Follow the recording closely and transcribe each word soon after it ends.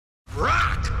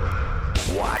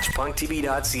Watch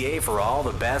PunkTV.ca for all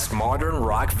the best modern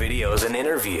rock videos and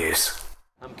interviews.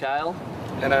 I'm Kyle.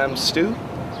 And I'm Stu.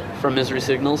 From Misery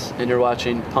Signals, and you're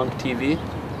watching PunkTV.ca.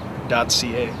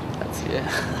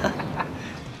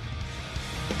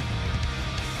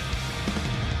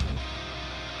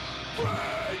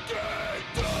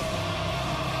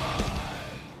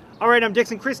 All right, I'm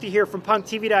Dixon Christie here from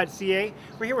PunkTV.ca.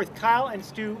 We're here with Kyle and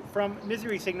Stu from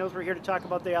Misery Signals. We're here to talk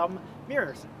about the album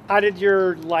Mirrors. How did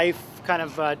your life kind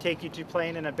of take you to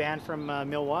playing in a band from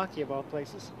Milwaukee, of all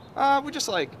places? We just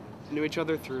knew each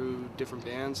other through different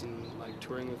bands and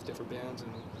touring with different bands,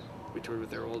 and we toured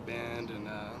with their old band, and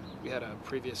we had a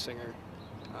previous singer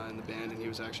in the band, and he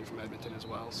was actually from Edmonton as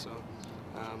well, so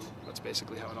that's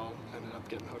basically how it all ended up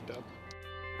getting hooked up.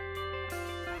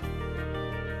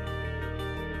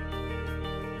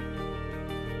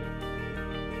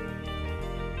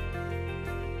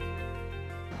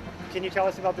 Can you tell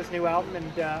us about this new album?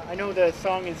 And I know the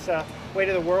song is Way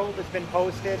to the World. It's been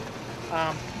posted.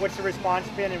 What's the response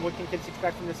been, and what can kids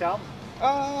expect from this album?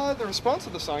 The response to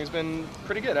the song has been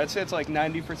pretty good. I'd say it's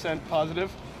 90%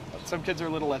 positive. Some kids are a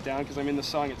little let down because the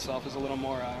song itself is a little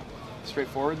more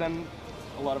straightforward than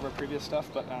a lot of our previous stuff.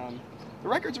 But the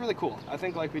record's really cool. I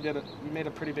think we made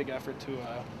a pretty big effort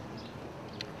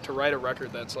to write a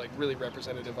record that's really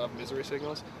representative of Misery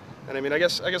Signals. And I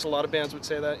guess a lot of bands would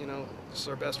say that, this is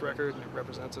our best record and it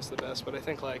represents us the best, but I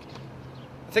think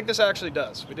this actually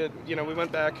does. We did, we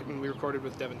went back and we recorded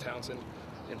with Devin Townsend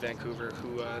in Vancouver,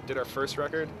 who did our first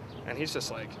record, and he's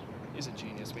just he's a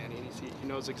genius, man. He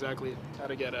knows exactly how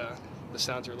to get the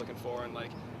sounds you're looking for, and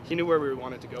he knew where we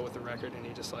wanted to go with the record, and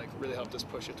he just really helped us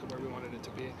push it to where we wanted it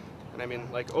to be. And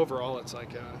overall it's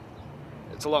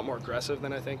it's a lot more aggressive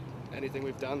than I think anything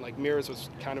we've done. Mirrors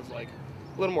was kind of a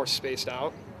little more spaced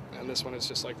out, and this one is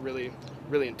just really,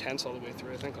 really intense all the way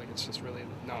through. I think it's just really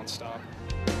non-stop.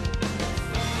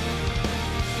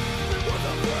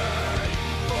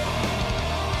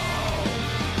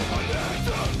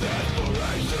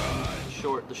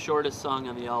 The shortest song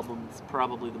on the album is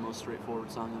probably the most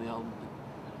straightforward song on the album.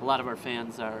 A lot of our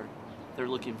fans they're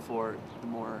looking for the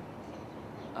more,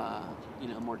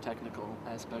 more technical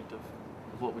aspect of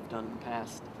what we've done in the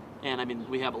past. And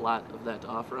we have a lot of that to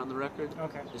offer on the record.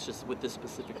 Okay. It's just with this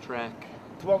specific track.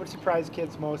 So what would surprise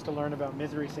kids most to learn about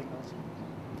Misery Signals?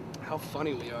 How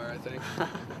funny we are, I think.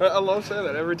 I love saying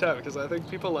that every time, because I think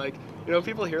people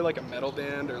people hear a metal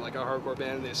band or a hardcore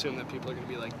band, and they assume that people are going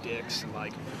to be dicks and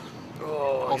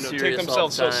take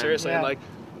themselves so seriously. Yeah.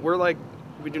 And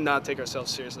we do not take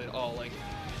ourselves seriously at all.